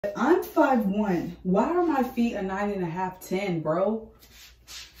I'm 5'1". Why are my feet a 9.5, 10, bro?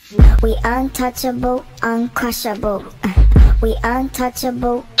 We untouchable, uncrushable. We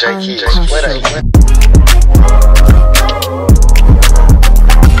untouchable, uncrushable.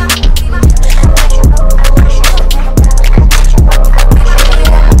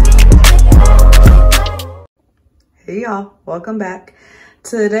 Hey y'all, welcome back.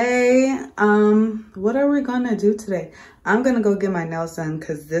 Today, what are we gonna do today? I'm gonna go get my nails done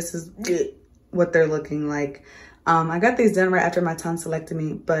because this is what they're looking like. I got these done right after my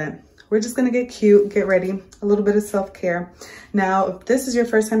tonsillectomy, but we're just gonna get cute, get ready, a little bit of self-care. Now, if this is your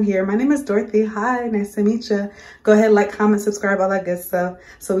first time here, my name is Dorothy. Hi, nice to meet you. Go ahead, like, comment, subscribe, all that good stuff,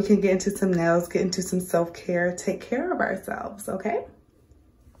 so we can get into some nails, get into some self-care, take care of ourselves, okay?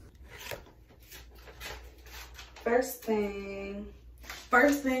 First things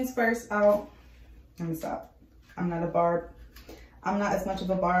first. Let me stop. I'm not a barb. I'm not as much of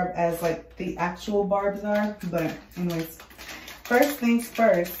a barb as like the actual barbs are, but anyways, first things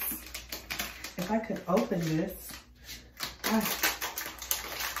first. If I could open this.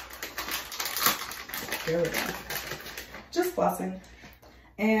 There we go. Just flossing.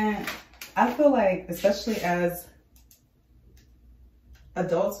 And I feel like, especially as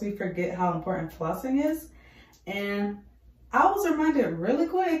adults, we forget how important flossing is. And I was reminded really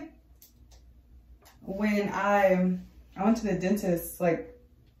quick when I went to the dentist like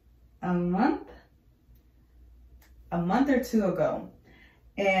a month or two ago,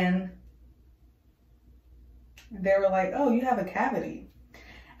 and they were like, oh, you have a cavity.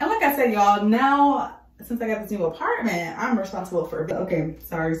 And like I said, y'all, now since I got this new apartment, I'm responsible for it. Okay,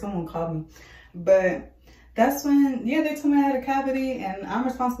 sorry, someone called me. But that's when, yeah, they told me I had a cavity and I'm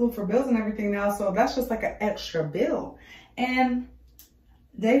responsible for bills and everything now. So that's just like an extra bill. And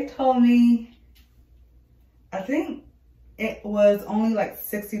they told me, I think it was only like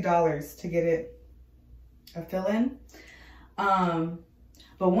 $60 to get it a fill-in. But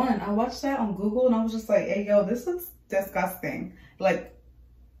one, I watched that on Google and I was just like, hey, yo, this looks disgusting. Like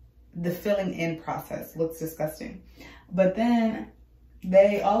the filling in process looks disgusting. But then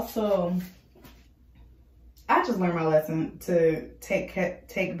they also, I just learned my lesson to take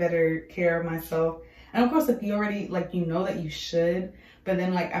better care of myself. And of course, if you already, like, you know that you should, but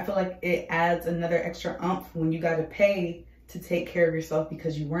then like, I feel like it adds another extra oomph when you got to pay to take care of yourself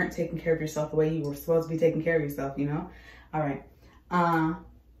because you weren't taking care of yourself the way you were supposed to be taking care of yourself, you know? All right.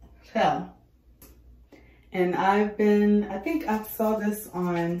 So, and I think I saw this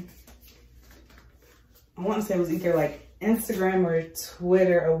on, I want to say it was either like Instagram or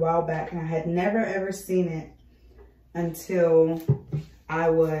Twitter a while back, and I had never ever seen it until I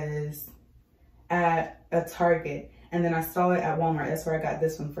was at a Target, and then I saw it at Walmart. That's where I got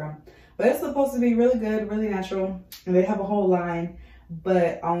this one from. But it's supposed to be really good, really natural, and they have a whole line,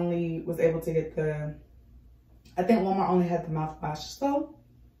 but I only was able to get I think Walmart only had the mouthwash. So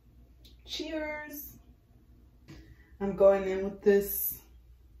cheers. I'm going in with this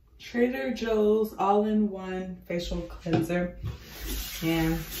Trader Joe's all-in-one facial cleanser,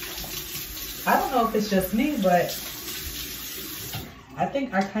 and I don't know if it's just me, but I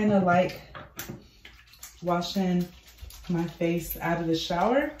think I kind of like washing my face out of the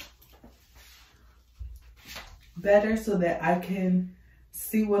shower better so that I can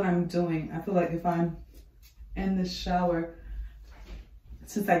see what I'm doing. I feel like if I'm in the shower,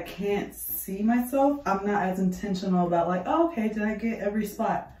 since I can't see myself, I'm not as intentional about like, oh, okay, did I get every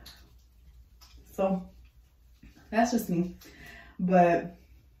spot? So that's just me. But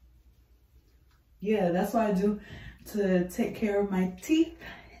yeah, that's what I do to take care of my teeth.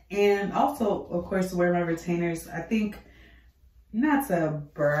 And also, of course, wear my retainers. I think, not to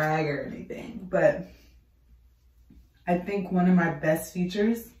brag or anything, but I think one of my best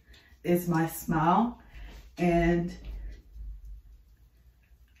features is my smile. And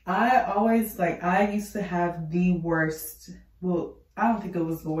I always, like, I used to have the worst, well, I don't think it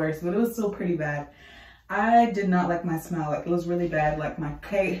was the worst, but it was still pretty bad. I did not like my smile. Like, it was really bad. Like my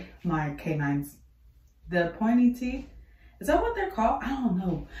canines, the pointy teeth. Is that what they're called? I don't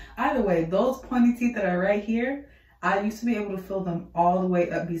know. Either way, those pointy teeth that are right here, I used to be able to feel them all the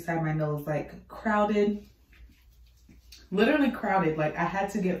way up beside my nose, like crowded, literally crowded. Like I had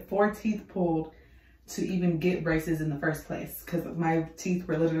to get 4 teeth pulled to even get braces in the first place because my teeth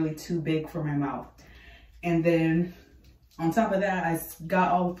were literally too big for my mouth. And then on top of that, I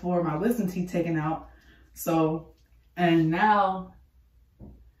got all 4 of my wisdom teeth taken out. So, and now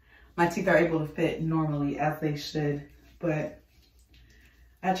my teeth are able to fit normally as they should. But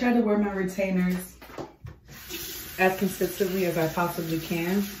I try to wear my retainers as consistently as I possibly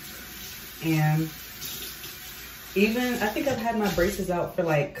can. And Even, I think I've had my braces out for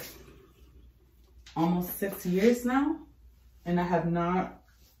like almost 6 years now, and I have not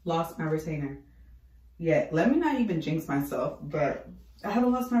lost my retainer yet. Let me not even jinx myself, but I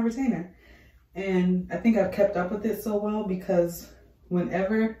haven't lost my retainer. And I think I've kept up with it so well because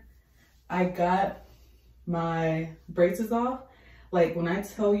whenever I got my braces off, like when I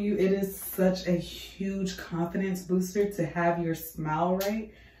tell you it is such a huge confidence booster to have your smile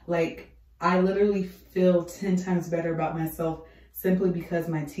right, like I literally feel 10 times better about myself simply because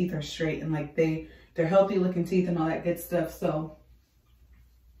my teeth are straight and like they're healthy looking teeth and all that good stuff. So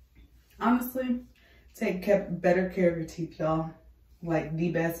honestly, take better care of your teeth, y'all. Like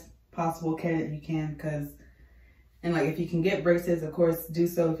the best possible care that you can, and like if you can get braces, of course, do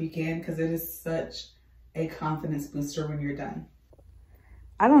so if you can, because it is such a confidence booster when you're done.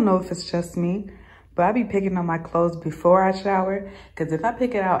 I don't know if it's just me, but I be picking up my clothes before I shower, because if I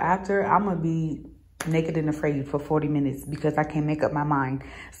pick it out after, I'm gonna be naked and afraid for 40 minutes because I can't make up my mind.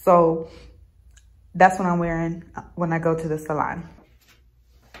 So that's what I'm wearing when I go to the salon.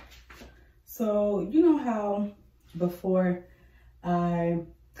 So you know how before I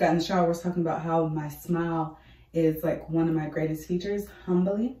got in the shower, I was talking about how my smile is like one of my greatest features,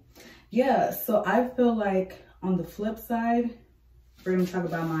 humbly. Yeah, so I feel like on the flip side, we're gonna talk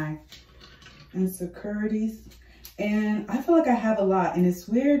about my insecurities. And I feel like I have a lot, and it's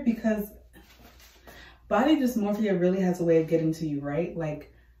weird because body dysmorphia really has a way of getting to you, right?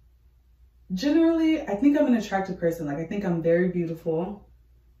 Like generally, I think I'm an attractive person. Like I think I'm very beautiful,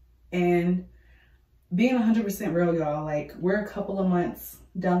 and being 100% real, y'all, like we're a couple of months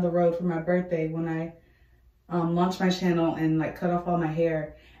down the road from my birthday when I launched my channel and like cut off all my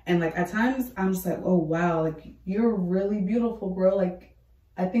hair. And like at times I'm just like, oh wow, like you're really beautiful, bro. Like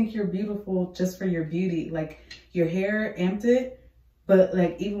I think you're beautiful just for your beauty. Like your hair amped it, but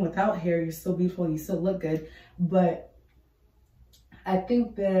like even without hair, you're still beautiful and you still look good. But I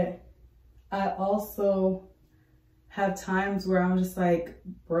think that I also have times where I'm just like,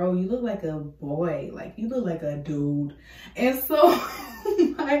 bro, you look like a boy, like you look like a dude. And so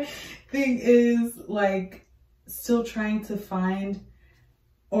my thing is like still trying to find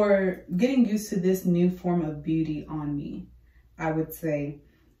or getting used to this new form of beauty on me, I would say.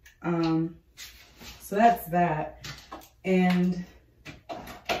 So that's that. And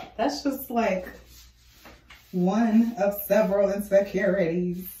that's just like one of several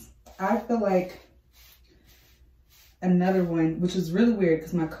insecurities. I feel like another one, which is really weird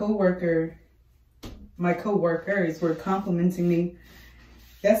because my coworkers were complimenting me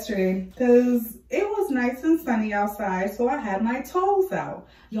yesterday because it was nice and sunny outside, so I had my toes out.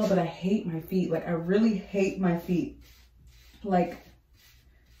 Y'all, but I hate my feet. Like I really hate my feet. Like,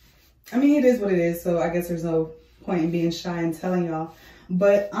 I mean, it is what it is, so I guess there's no point in being shy and telling y'all.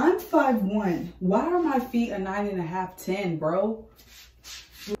 But I'm 5'1". Why are my feet a 9.5, 10, bro?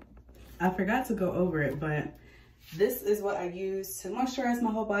 I forgot to go over it, but this is what I use to moisturize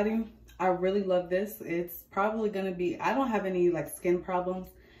my whole body. I really love this. It's probably gonna be, I don't have any like skin problems,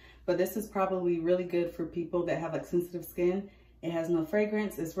 but this is probably really good for people that have like sensitive skin. It has no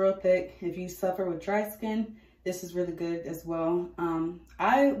fragrance, it's real thick. If you suffer with dry skin, this is really good as well.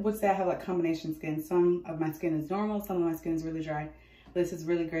 I would say I have like combination skin. Some of my skin is normal, some of my skin is really dry. But this is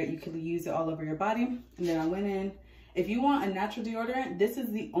really great. You can use it all over your body. And then I went in. If you want a natural deodorant, this is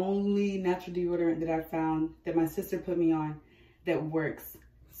the only natural deodorant that I found that my sister put me on that works.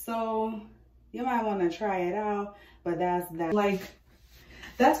 So you might want to try it out, but that's that. Like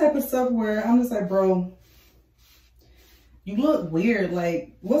that type of stuff where I'm just like, bro, you look weird.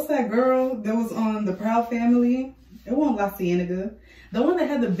 Like, what's that girl that was on the Proud Family? It wasn't La Cienega. The one that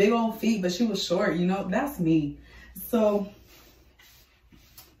had the big old feet, but she was short, you know, that's me. So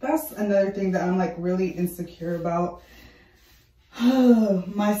that's another thing that I'm like really insecure about.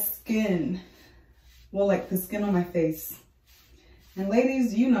 My skin. Well, like the skin on my face. And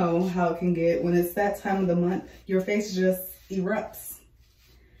ladies, you know how it can get when it's that time of the month. Your face just erupts.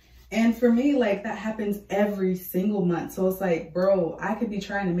 And for me, like that happens every single month. So it's like, bro, I could be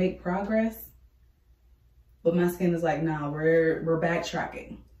trying to make progress, but my skin is like, nah, we're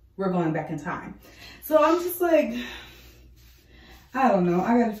backtracking. We're going back in time. So I'm just like, I don't know.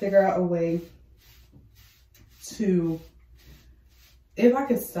 I got to figure out a way to, if I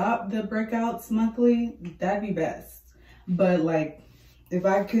could stop the breakouts monthly, that'd be best. But like, if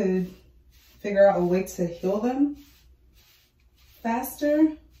I could figure out a way to heal them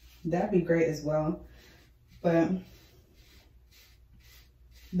faster, that'd be great as well. But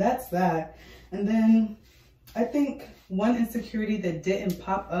that's that. And then I think one insecurity that didn't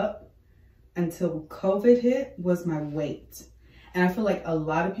pop up until COVID hit was my weight. And I feel like a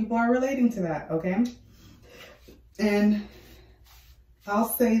lot of people are relating to that, okay? And I'll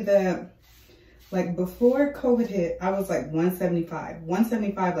say that, like, before COVID hit, I was like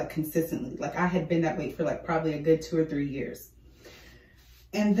 175 like consistently. Like, I had been that weight for like probably a good 2 or 3 years.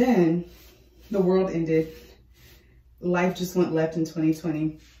 And then the world ended. Life just went left in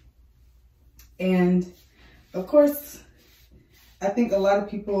 2020. And of course, I think a lot of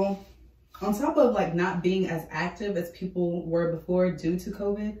people, on top of like not being as active as people were before due to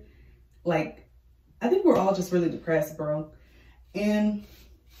COVID, like, I think we're all just really depressed, bro. And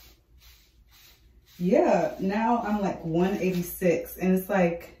yeah, now I'm like 186, and it's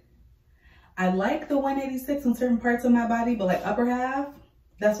like, I like the 186 in certain parts of my body, but like upper half,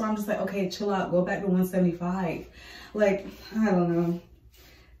 that's where I'm just like, okay, chill out, go back to 175. Like, I don't know.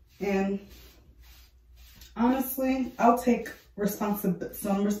 And honestly, I'll take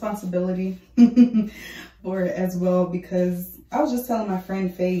some responsibility for it as well, because I was just telling my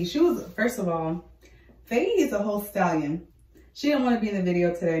friend Faye, she was, first of all, Faye is a whole stallion. She didn't want to be in the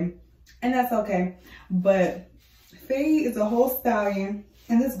video today, and that's okay. But Faye is a whole stallion,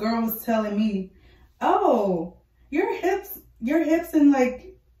 and this girl was telling me, oh, your hips and like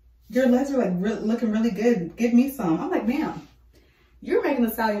your legs are like looking really good. Give me some. I'm like, ma'am, you're making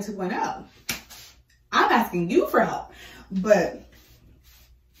the stallion 2.0. I'm asking you for help. But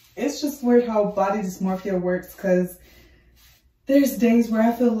it's just weird how body dysmorphia works, because there's days where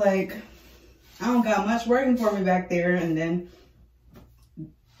I feel like I don't got much working for me back there, and then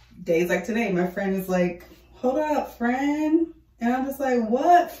days like today, my friend is like, hold up, friend. And I'm just like,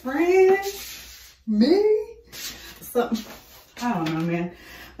 what, friend? Me? So, I don't know, man.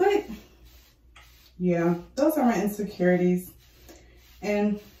 But yeah, those are my insecurities.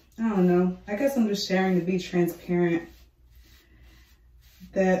 And I don't know, I guess I'm just sharing to be transparent.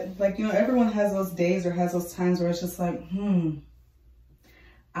 That, like, you know, everyone has those days or has those times where it's just like,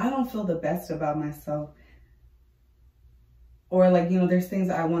 I don't feel the best about myself. Or like, you know, there's things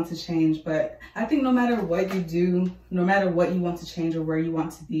that I want to change. But I think no matter what you do, no matter what you want to change or where you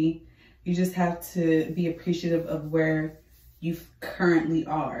want to be, you just have to be appreciative of where you currently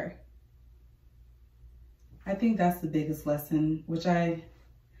are. I think that's the biggest lesson, which I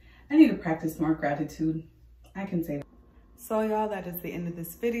need to practice more gratitude. I can say that. So y'all, that is the end of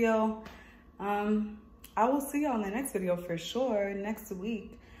this video. I will see y'all in the next video for sure next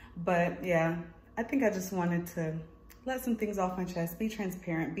week. But yeah, I think I just wanted to let some things off my chest, be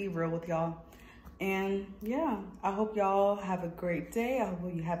transparent, be real with y'all. And yeah, I hope y'all have a great day. I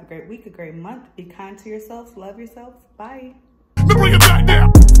hope you have a great week, a great month. Be kind to yourselves, love yourselves. Bye.